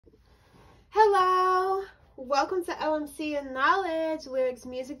Hello, welcome to LMC and Knowledge, Lyrics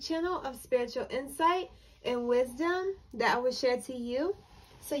music channel of spiritual insight and wisdom that I will share to you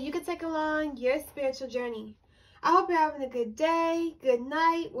so you can take along your spiritual journey. I hope you're having a good day, good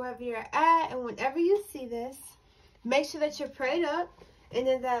night, wherever you're at, and whenever you see this, make sure that you're prayed up and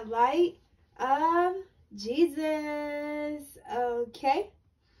in that light of Jesus. Okay.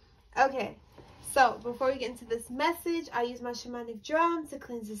 So, before we get into this message, I use my shamanic drum to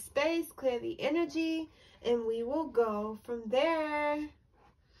cleanse the space, clear the energy, and we will go from there.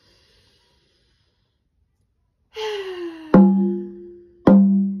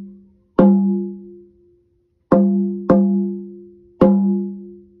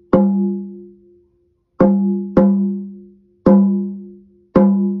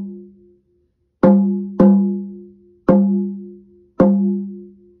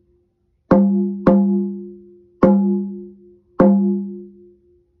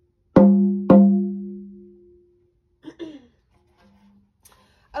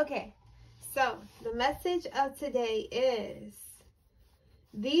 Okay, so the message of today is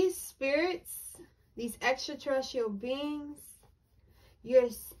these spirits, these extraterrestrial beings, your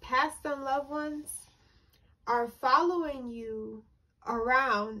past and loved ones are following you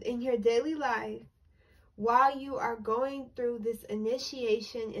around in your daily life while you are going through this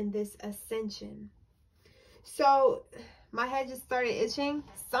initiation and this ascension. So my head just started itching.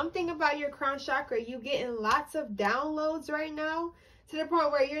 Something about your crown chakra, you getting lots of downloads right now. To the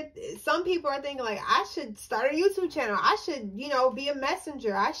point where some people are thinking like, I should start a YouTube channel. I should, be a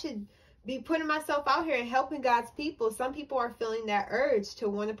messenger. I should be putting myself out here and helping God's people. Some people are feeling that urge to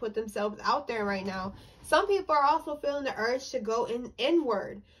want to put themselves out there right now. Some people are also feeling the urge to go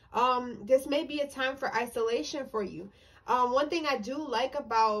inward. This may be a time for isolation for you. One thing I do like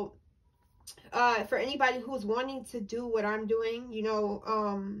about, for anybody who's wanting to do what I'm doing,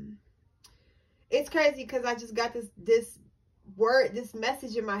 it's crazy because I just got this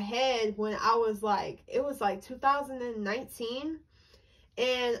message in my head when I was like, it was like 2019,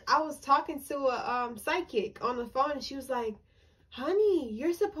 and I was talking to a psychic on the phone, and she was like, honey,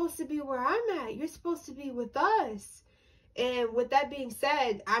 you're supposed to be where I'm at. You're supposed to be with us. And with that being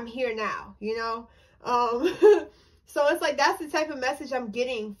said, I'm here now, so it's like, that's the type of message I'm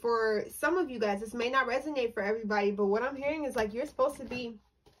getting for some of you guys. This may not resonate for everybody, but what I'm hearing is like, you're supposed to be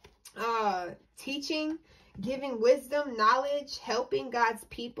teaching, giving wisdom, knowledge, helping God's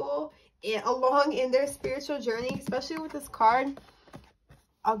people along in their spiritual journey, especially with this card,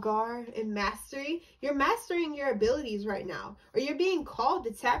 Agar and mastery. You're mastering your abilities right now, or you're being called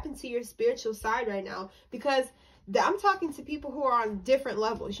to tap into your spiritual side right now, because I'm talking to people who are on different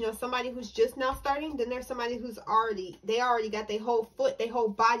levels. Somebody who's just now starting, then there's somebody who's already got their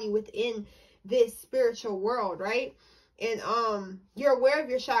whole body within this spiritual world, right? And you're aware of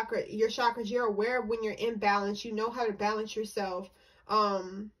your chakras. You're aware of when you're in balance. You know how to balance yourself.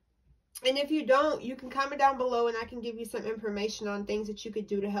 And if you don't, you can comment down below and I can give you some information on things that you could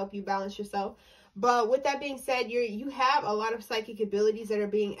do to help you balance yourself. But with that being said, you have a lot of psychic abilities that are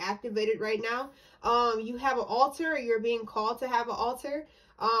being activated right now. You have an altar, or you're being called to have an altar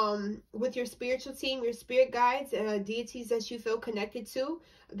with your spiritual team, your spirit guides, deities that you feel connected to.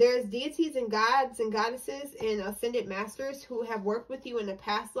 There's deities and gods and goddesses and ascended masters who have worked with you in a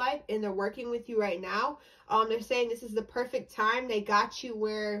past life, and they're working with you right now. They're saying this is the perfect time. They got you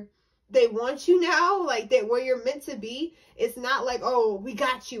where they want you now, like that, where you're meant to be. It's not like, oh, we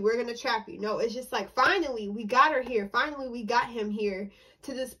got you, we're gonna trap you. No, it's just like, finally we got her here, finally we got him here,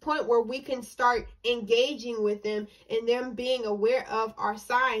 to this point where we can start engaging with them, and them being aware of our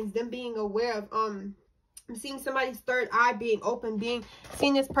signs, them being aware of I'm seeing somebody's third eye being open,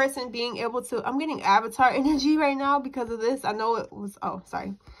 seeing this person being able to, I'm getting avatar energy right now because of this. I know it was,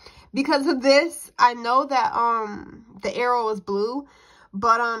 because of this, I know that the arrow is blue.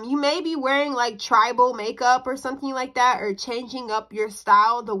 But you may be wearing like tribal makeup or something like that, or changing up your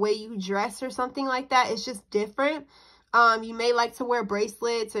style, the way you dress or something like that. It's just different. You may like to wear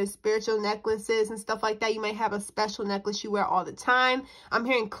bracelets or spiritual necklaces and stuff like that. You may have a special necklace you wear all the time. I'm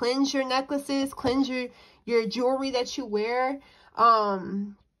hearing cleanse your necklaces, cleanse your jewelry that you wear.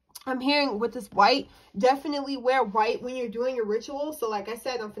 I'm hearing with this white, definitely wear white when you're doing your rituals. So like I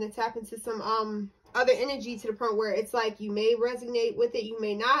said, I'm going to tap into some other energy to the point where it's like, you may resonate with it, you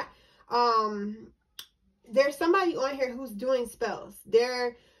may not. There's somebody on here who's doing spells.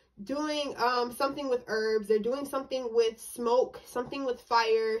 They're doing something with herbs. They're doing something with smoke, something with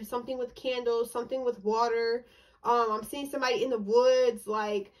fire, something with candles, something with water. I'm seeing somebody in the woods,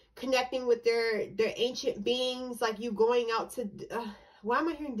 like connecting with their ancient beings, like you going out to why am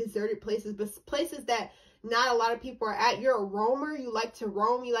I hearing deserted places? But places that not a lot of people are at. You're a roamer. You like to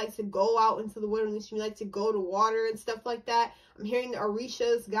roam. You like to go out into the wilderness. You like to go to water and stuff like that. I'm hearing the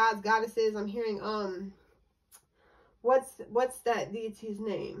Orishas, gods, goddesses. I'm hearing, what's that deity's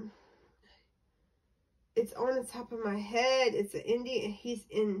name? It's on the top of my head. It's an Indian. He's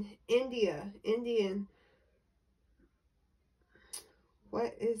in India. Indian.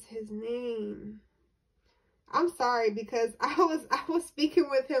 What is his name? I'm sorry, because I was speaking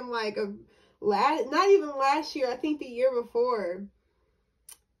with him like not even last year. I think the year before.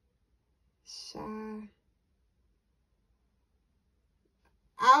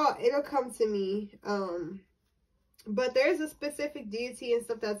 It'll come to me. But there's a specific deity and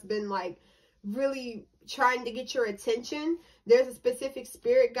stuff that's been like really trying to get your attention. There's a specific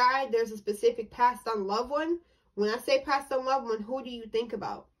spirit guide. There's a specific passed on loved one. When I say passed on loved one, who do you think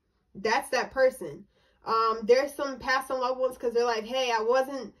about? That's that person. There's some passed on loved ones because they're like, hey, I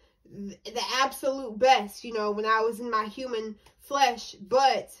wasn't the absolute best, you know, when I was in my human flesh,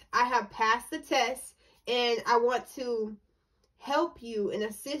 but I have passed the test and I want to help you and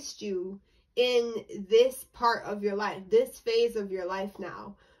assist you in this part of your life, this phase of your life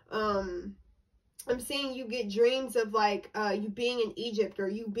now. I'm seeing you get dreams of like you being in Egypt, or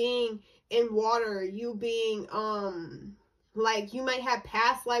you being in water, you being like you might have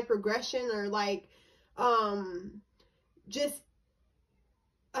past life regression, or like just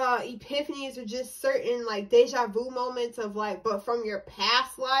epiphanies, or just certain like deja vu moments of like, but from your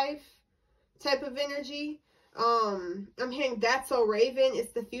past life type of energy. I'm hearing that's so Raven.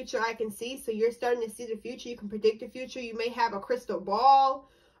 It's the future I can see. So you're starting to see the future. You can predict the future. You may have a crystal ball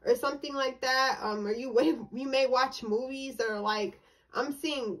or something like that. Or you may watch movies that are like, I'm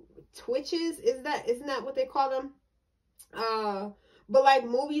seeing twitches. Isn't that what they call them? But like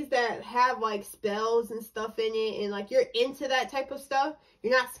movies that have like spells and stuff in it, and like you're into that type of stuff.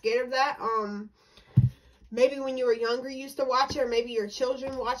 You're not scared of that. Maybe when you were younger you used to watch it, or maybe your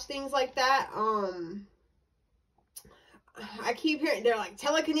children watch things like that. I keep hearing, they're like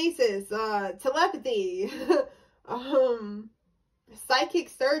telekinesis, telepathy, psychic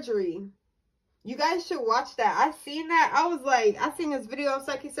surgery. You guys should watch that. I seen that. I was like, I seen this video of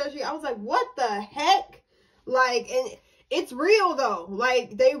psychic surgery. I was like, what the heck? Like, and it's real though.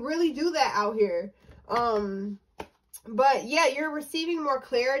 Like, they really do that out here. But yeah, you're receiving more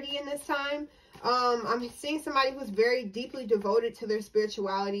clarity in this time. I'm seeing somebody who's very deeply devoted to their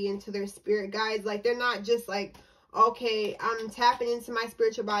spirituality and to their spirit guides. Like, they're not just like, okay, I'm tapping into my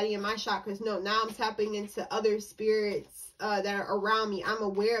spiritual body and my chakras. No, now I'm tapping into other spirits that are around me. I'm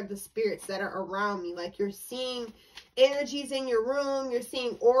aware of the spirits that are around me. Like, you're seeing energies in your room. You're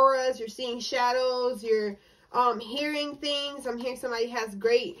seeing auras. You're seeing shadows. You're hearing things. I'm hearing somebody has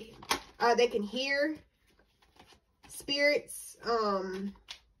great, they can hear spirits. And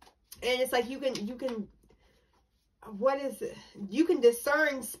it's like you can, what is it? You can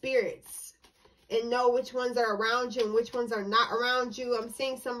discern spirits and know which ones are around you and which ones are not around you. I'm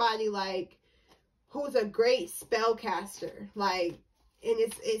seeing somebody like who's a great spellcaster, like, and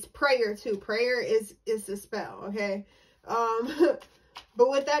it's prayer too. Prayer is a spell, okay? But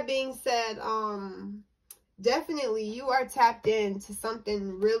with that being said, definitely you are tapped into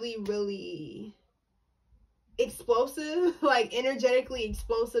something really, really explosive, like energetically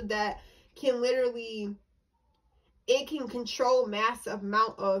explosive, that can literally, it can control massive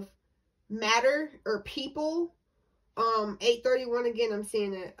amount of matter or people. 831 again, I'm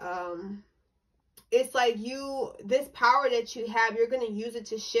seeing it. It's like this power that you have, you're going to use it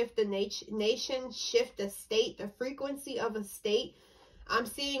to shift the nation, shift the state, the frequency of a state. I'm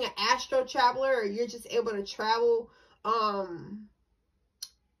seeing an astral traveler, or you're just able to travel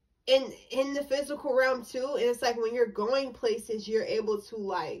in the physical realm too. And it's like when you're going places, you're able to,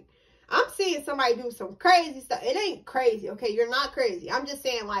 like, I'm seeing somebody do some crazy stuff. It ain't crazy, okay? You're not crazy. I'm just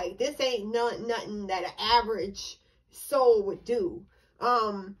saying, like, this ain't nothing that an average soul would do.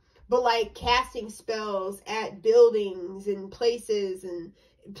 But like casting spells at buildings and places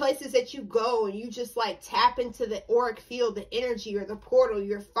that you go, and you just like tap into the auric field, the energy or the portal.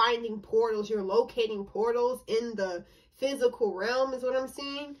 You're finding portals. You're locating portals in the physical realm is what I'm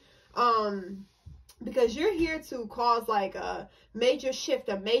seeing. Because you're here to cause like a major shift,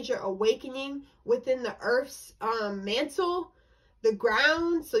 a major awakening within the earth's mantle, the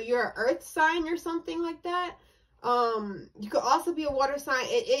ground. So you're an earth sign or something like that. You could also be a water sign.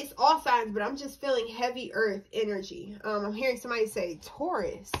 It's all signs, but I'm just feeling heavy earth energy. I'm hearing somebody say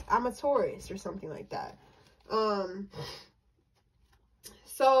Taurus. I'm a Taurus or something like that.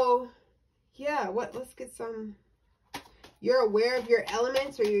 So yeah, let's get some. You're aware of your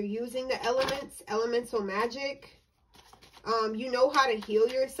elements, or you're using the elements, elemental magic. You know how to heal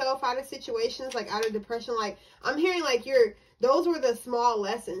yourself out of situations, like out of depression. Like, I'm hearing like those were the small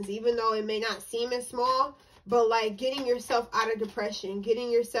lessons, even though it may not seem as small, but like getting yourself out of depression,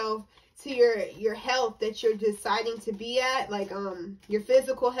 getting yourself to your health that you're deciding to be at, like your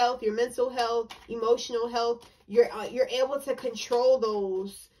physical health, your mental health, emotional health. You're able to control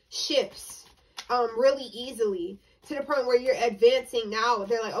those shifts really easily, to the point where you're advancing now.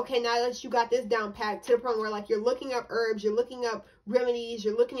 They're like, okay, now that you got this down packed, to the point where like you're looking up herbs, you're looking up remedies,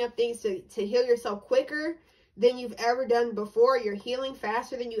 you're looking up things to heal yourself quicker than you've ever done before. You're healing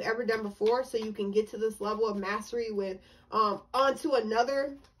faster than you've ever done before, so you can get to this level of mastery with onto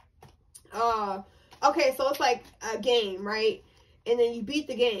another. Okay, so it's like a game, right? And then you beat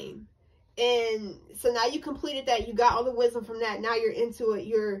the game. And so now you completed that, you got all the wisdom from that. Now you're into it.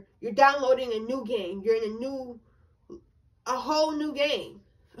 You're downloading a new game. You're in a whole new game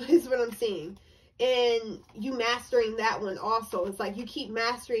is what I'm seeing. And you mastering that one also. It's like you keep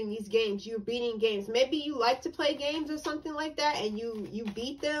mastering these games. You're beating games. Maybe you like to play games or something like that, and you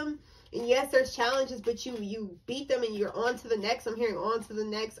beat them. And yes, there's challenges, but you beat them and you're on to the next. I'm hearing on to the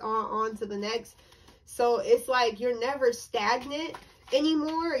next, on to the next. So it's like you're never stagnant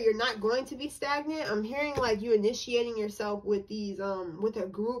anymore. You're not going to be stagnant. I'm hearing like you initiating yourself with these with a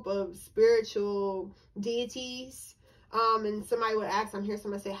group of spiritual deities. And somebody would ask, I'm hearing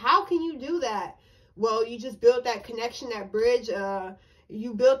somebody say, how can you do that? Well, you just built that connection, that bridge.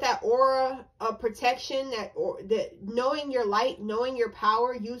 You built that aura of protection, that knowing your light, knowing your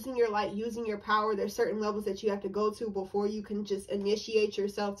power, using your light, using your power. There's certain levels that you have to go to before you can just initiate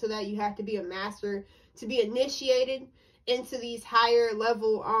yourself to that. You have to be a master to be initiated into these higher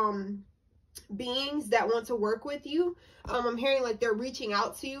level beings that want to work with you. I'm hearing like they're reaching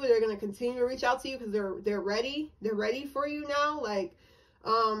out to you. They're going to continue to reach out to you because they're ready. They're ready for you now. Like,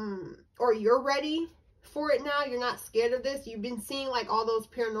 or you're ready for it now. You're not scared of this. You've been seeing like all those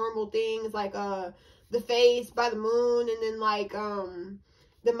paranormal things, like the face by the moon, and then like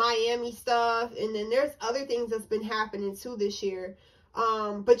the Miami stuff, and then there's other things that's been happening too this year.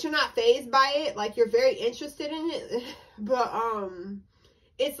 But you're not fazed by it. Like, you're very interested in it. But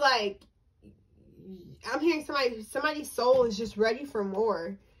it's like I'm hearing somebody's soul is just ready for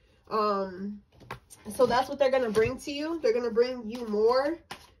more. So that's what they're gonna bring to you. They're gonna bring you more.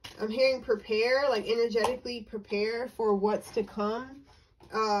 I'm hearing prepare, like energetically prepare for what's to come.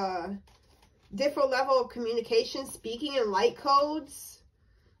 Different level of communication, speaking in light codes.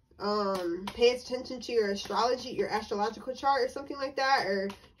 Pay attention to your astrology, your astrological chart or something like that, or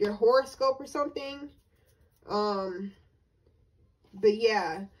your horoscope or something. But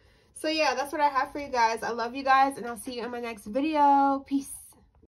yeah. So yeah, that's what I have for you guys. I love you guys, and I'll see you in my next video. Peace.